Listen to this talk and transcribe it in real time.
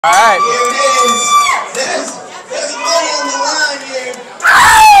All right. Here it is. There's money on the line here.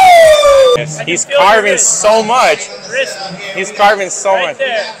 Yes, he's carving so much. He's carving so much.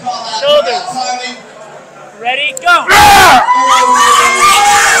 There. Shoulders. Ready, go.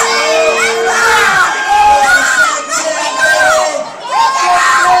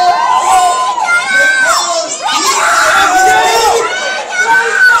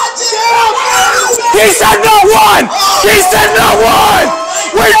 He said no one! He said no one!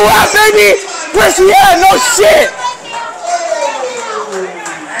 Where you at, baby? Where's he at? No shit!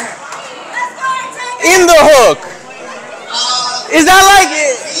 In the hook! Is that like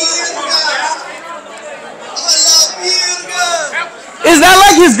it? Is that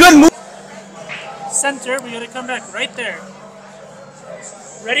like his good move? Center, we gotta come back right there.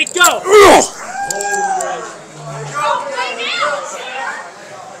 Ready, go!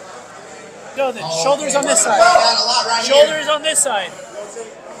 Go then. Shoulders on this side. Shoulders on this side.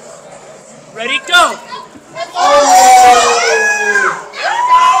 Ready, go!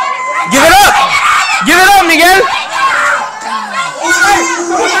 Give it up! Give it up, Miguel!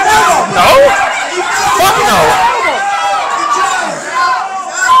 No? Fuck no!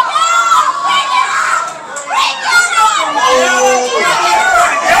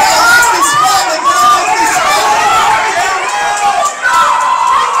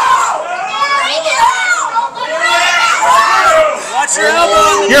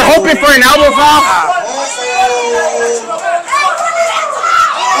 You're hoping for an elbow foul?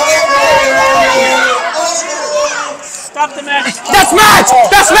 Stop the match. That's match!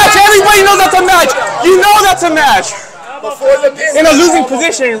 That's match! Everybody knows that's a match! You know that's a match! In a losing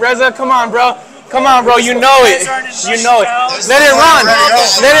position, Reza. Come on, bro. Come on, bro. You know it. You know it. Let it run.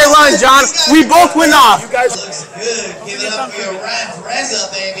 Let it run, John. We both went off. You guys looks good. Give it up for your Reza,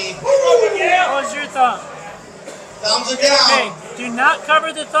 baby. Close your thumb. Thumbs are down. Okay, do not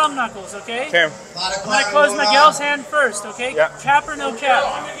cover the thumb knuckles, okay? Okay. I'm going to close Miguel's hand first, okay? Yeah. Cap or no cap?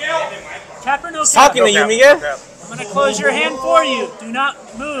 Cap or no cap? Talking to you, Miguel. I'm going to close your hand for you. Do not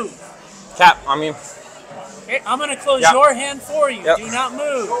move. Cap, I mean. Okay, I'm going to close your hand for you. Yep. Do not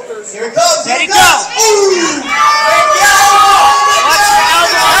move. Here it goes. Ready, Here it go. goes. Watch your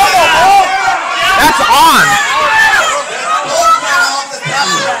elbow. That's on.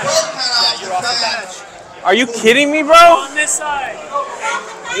 Are you kidding me, bro? On this side.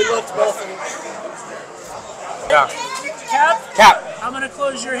 He looked both of them. Yeah. Cap. Cap. I'm going to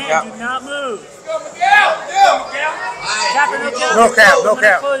close your hand. Yeah. Do not move. Cap Cap or no cap? No cap, no I'm going to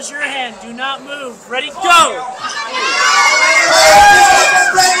cap. close your hand. Do not move. Ready, go.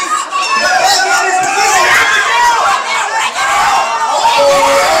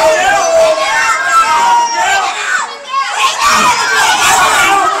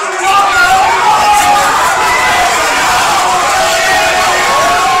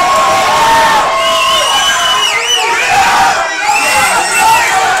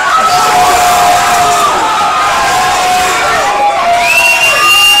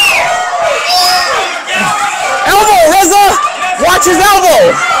 Watch his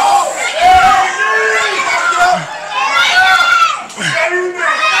elbow!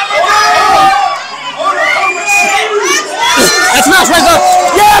 That's match, Reza!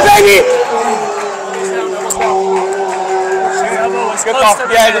 Yeah, baby! Good call.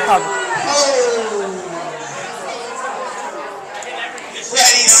 Yeah, good call.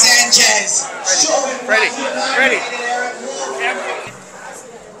 Freddy Sanchez. Freddy.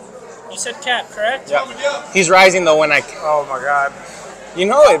 You said cap, correct? Yeah. He's rising though when I. Oh my God. You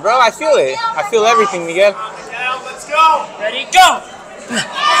know it, bro. I feel it. I feel everything, Miguel. Now, let's go. Ready, go.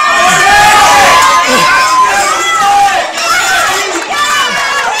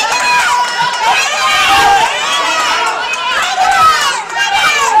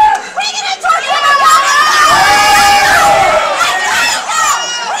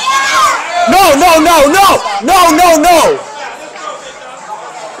 No.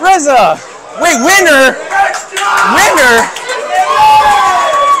 Reza. Wait, winner.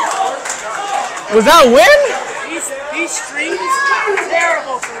 Was that a win? These streams are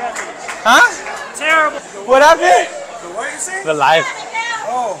terrible for referees. Huh? Terrible. What happened? What are you saying? The live.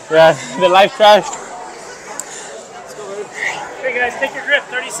 Oh. Yeah, the live crashed. Hey guys, take your grip.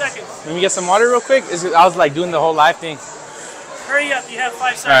 30 seconds. Let me get some water real quick. I was like doing the whole live thing. Hurry up. You have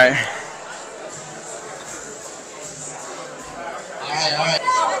 5 seconds. All right. All right.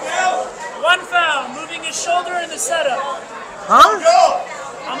 One foul. Moving his shoulder in the setup. Huh?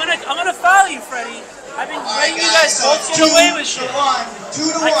 I'm gonna foul you, Freddy. I've been letting you guys both get away with shit. 2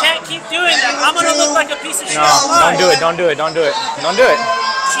 to 1. I can't keep doing that. I'm gonna look like a piece of shit. No, don't do it. Don't do it. Don't do it. Don't do it.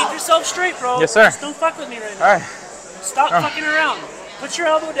 Keep yourself straight, bro. Yes, sir. Just don't fuck with me right now. All right. Stop fucking around. Put your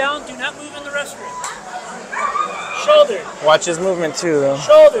elbow down. Do not move in the restroom. Shoulder. Watch his movement too, though.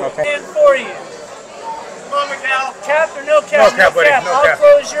 Shoulder. Okay. Hand for you. Come on, Miguel. Cap or no cap? No cap, buddy. No I'll cap.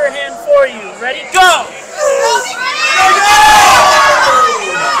 close your hand for you. Ready? Go!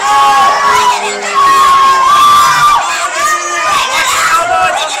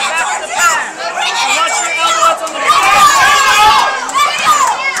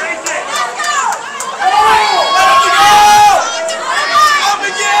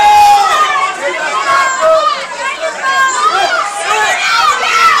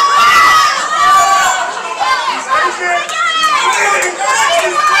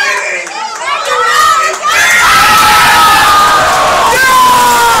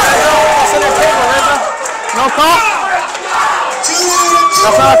 No call?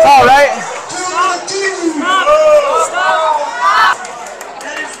 That's not a call, right?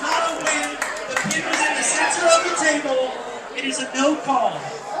 That is not a win. The pin was in the center of the table. It is a no call.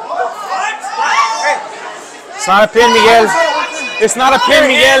 It's not a pin, Miguel. It's not a pin,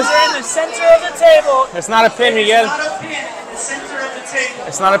 Miguel. Hands are in the center of the table. It's not a pin, Miguel. It's not a pin in the center of the table.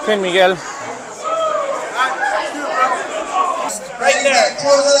 It's not a pin, Miguel. Right there.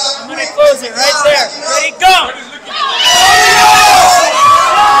 I'm going to close it right there. Ready, go!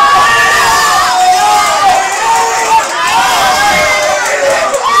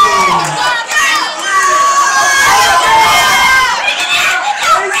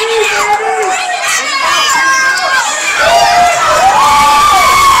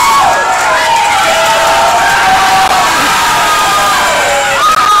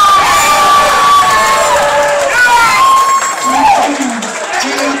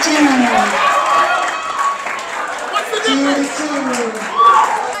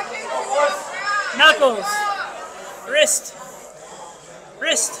 Knuckles. Wrist.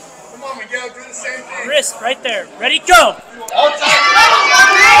 Wrist. Come on, Miguel, do the same thing. Wrist, right there. Ready, go! That's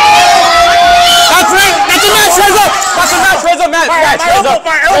right. That's a match, Reza. That's a match,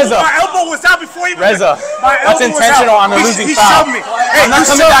 Reza. My elbow was out before you. Reza. That's intentional on a losing He foul. shoved me. I'm not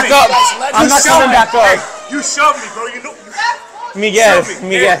coming back up. I'm not coming back up. You shoved me, bro. You know. Miguel.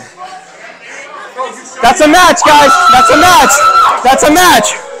 That's a match, guys. That's a match. That's a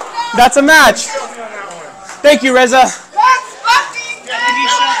match. That's a match. Thank you, Reza.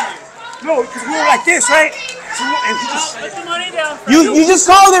 No, because we were like this, right? So, and he just. Put the money down. You just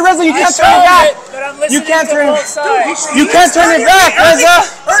called it, Reza. You can't turn it back. You can't turn it. You can't turn it back, Reza.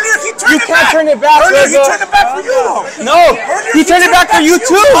 Earlier he turned You it can't back. turn it back, Earlier he Reza. turned it back for you, though. No, he turned it back for you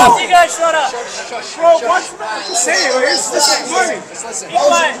too. You guys shut up. Bro, watch what you say. This is funny. Be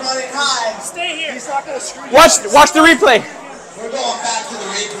quiet. Stay here. He's not going to screw you. Watch the replay. We're going back to the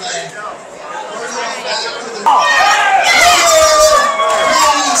replay.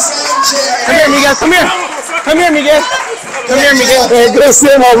 Freddy Sanchez. Come here, Miguel. Come here. Come here, Miguel. Come here, Miguel. Hey, good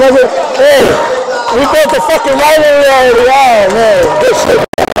shit, my brother. Hey, we built the fucking rivalry already. Oh, man. Good shit.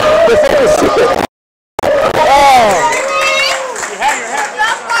 The fucking shit. Oh.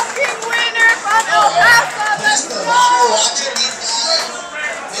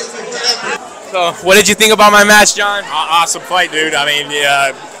 So, what did you think about my match, John? Awesome fight, dude. I mean,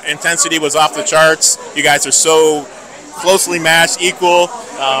 the intensity was off the charts. You guys are so closely matched, equal,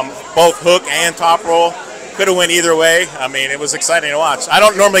 both hook and top roll. Could have went either way. I mean, it was exciting to watch. I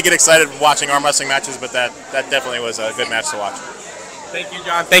don't normally get excited watching arm wrestling matches, but that definitely was a good match to watch. Thank you,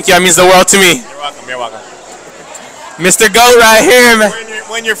 John. Thank you. That means the world to me. You're welcome. You're welcome. Mr. GOAT right here, man.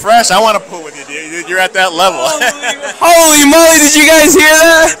 When you're fresh, I want to pull with you, dude. You're at that level. Holy moly, did you guys hear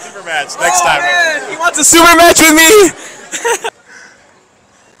that? Super match next time. Man, he wants a super match with me.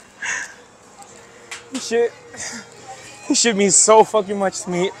 This shit means so fucking much to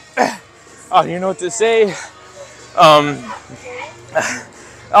me. I don't even know what to say. That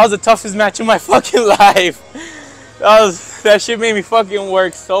was the toughest match of my fucking life. That shit made me fucking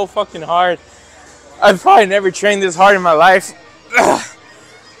work so fucking hard. I've probably never trained this hard in my life.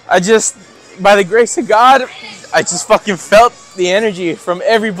 By the grace of God, I just fucking felt the energy from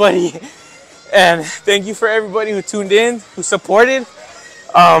everybody. And thank you for everybody who tuned in, who supported.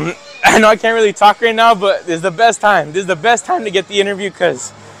 I know I can't really talk right now, but this is the best time. This is the best time to get the interview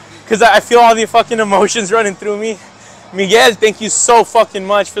because I feel all the fucking emotions running through me. Miguel, thank you so fucking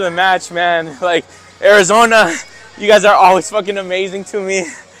much for the match, man. Like, Arizona, you guys are always fucking amazing to me.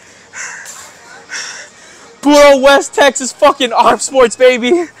 Puro West Texas fucking arm sports,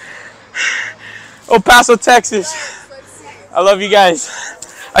 baby. El Paso, Texas. I love you guys.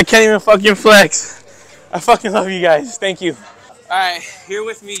 I can't even fucking flex. I fucking love you guys. Thank you. All right, here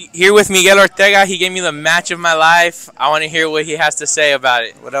with Miguel Ortega. He gave me the match of my life. I want to hear what he has to say about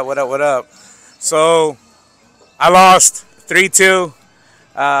it. What up? So, I lost 3-2.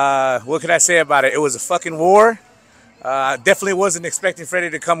 What could I say about it? It was a fucking war. Definitely wasn't expecting Freddy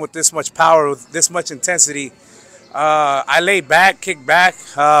to come with this much power, with this much intensity. I laid back, kicked back.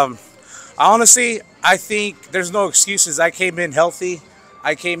 Honestly, I think there's no excuses. I came in healthy.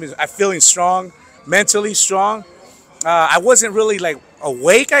 I'm feeling strong, mentally strong. I wasn't really like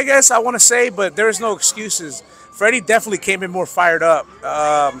awake, I guess I want to say, but there's no excuses. Freddy definitely came in more fired up.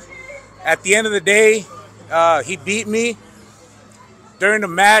 At the end of the day, he beat me. During the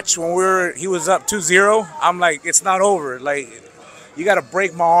match, when he was up 2-0, I'm like, it's not over. Like, you got to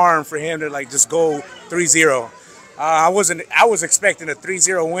break my arm for him to like just go 3-0. I was expecting a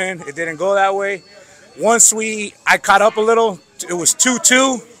 3-0 win. It didn't go that way. Once I caught up a little, it was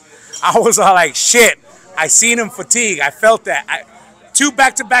 2-2. I was all like, shit. I seen him fatigue. I felt that. Two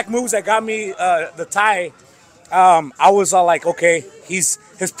back-to-back moves that got me the tie. I was all like, okay, his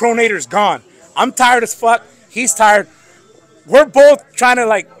pronator's gone. I'm tired as fuck. He's tired. We're both trying to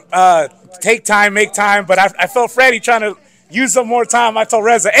like take time, make time, but I felt Freddy trying to use some more time. I told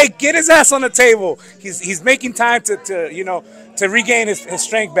Reza, hey, get his ass on the table. He's making time to regain his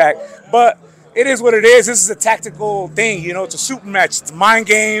strength back. But it is what it is. This is a tactical thing, It's a super match. It's mind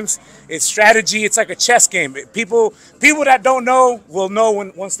games. It's strategy. It's like a chess game. People that don't know will know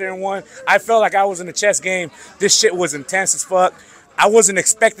once they're in one. I felt like I was in a chess game. This shit was intense as fuck. I wasn't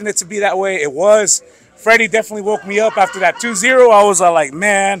expecting it to be that way. It was. Freddy definitely woke me up after that 2-0. I was like,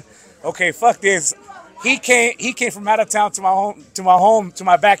 man, okay, fuck this. He came from out of town to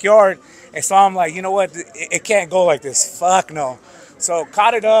my backyard, and so I'm like, you know what? It can't go like this. Fuck no. So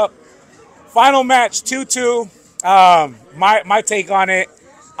caught it up. Final match, 2-2. My take on it,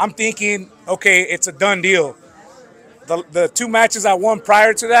 I'm thinking, okay, it's a done deal. The two matches I won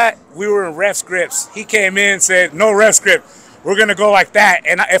prior to that, we were in ref scripts. He came in and said, no ref script. We're going to go like that.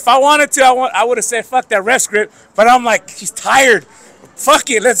 And if I wanted to, I would have said, fuck that ref script. But I'm like, he's tired. Fuck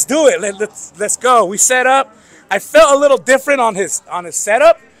it, let's do it. Let's go. We set up. I felt a little different on his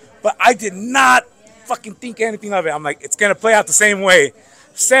setup, but I did not fucking think anything of it. I'm like, it's going to play out the same way.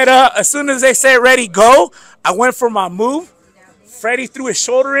 Set up. As soon as they said ready, go, I went for my move. Freddy threw his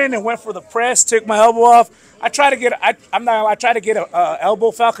shoulder in and went for the press, took my elbow off. I tried to get a elbow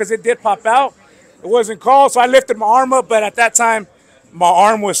foul because it did pop out. It wasn't called, so I lifted my arm up, but at that time, my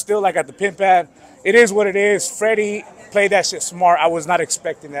arm was still like at the pin pad. It is what it is. Freddy played that shit smart. I was not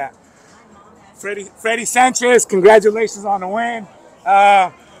expecting that. Freddy Sanchez, congratulations on the win.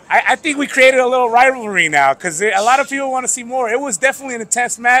 I think we created a little rivalry now because a lot of people want to see more. It was definitely an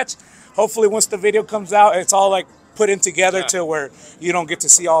intense match. Hopefully, once the video comes out, it's all like put in together to where you don't get to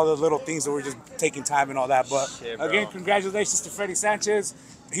see all the little things that we're just taking time and all that. But again, congratulations to Freddy Sanchez.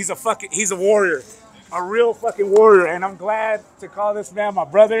 He's a warrior, a real fucking warrior, and I'm glad to call this man my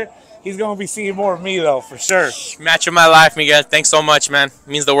brother. He's gonna be seeing more of me though, for sure. Match of my life, Miguel. Thanks so much, man. It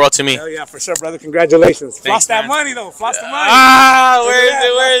means the world to me. Hell yeah, for sure, brother. Congratulations. Thanks, floss that man. money though. Floss the money. Ah,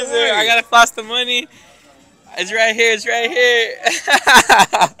 where is it? I gotta floss the money. It's right here. It's right here.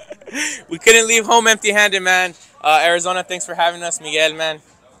 We couldn't leave home empty-handed, man. Arizona, thanks for having us, Miguel, man.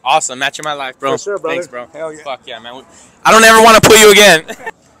 Awesome, match of my life, bro. For sure, brother. Thanks, bro. Hell yeah. Fuck yeah, man. I don't ever want to put you again.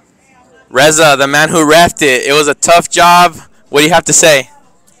 Reza, the man who reffed it. It was a tough job. What do you have to say?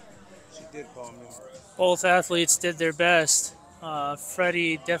 She did call me. Both athletes did their best.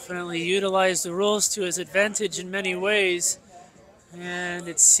 Freddy definitely utilized the rules to his advantage in many ways, and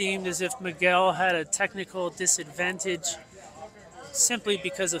it seemed as if Miguel had a technical disadvantage simply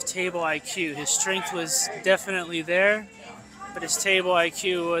because of table IQ. His strength was definitely there, but his table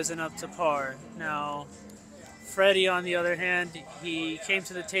IQ wasn't up to par. Now, Freddy, on the other hand, he came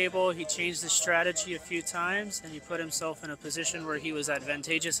to the table, he changed the strategy a few times, and he put himself in a position where he was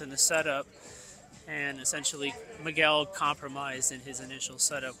advantageous in the setup. And essentially, Miguel compromised in his initial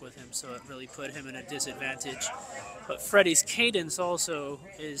setup with him, so it really put him in a disadvantage. But Freddy's cadence also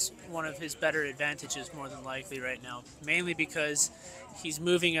is one of his better advantages, more than likely, right now. Mainly because he's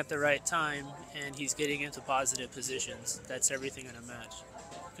moving at the right time, and he's getting into positive positions. That's everything in a match.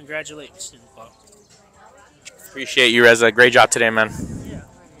 Congratulations, Bob. Appreciate you, Reza. Great job today, man. Yeah.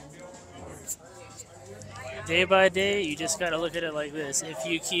 Day by day, you just got to look at it like this. If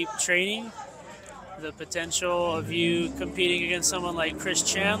you keep training, the potential of you competing against someone like Chris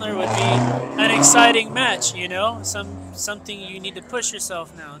Chandler would be an exciting match, you know? Something you need to push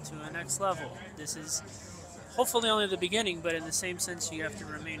yourself now to a next level. This is hopefully only the beginning, but in the same sense, you have to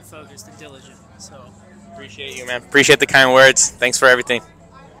remain focused and diligent. So, appreciate you, man. Appreciate the kind words. Thanks for everything.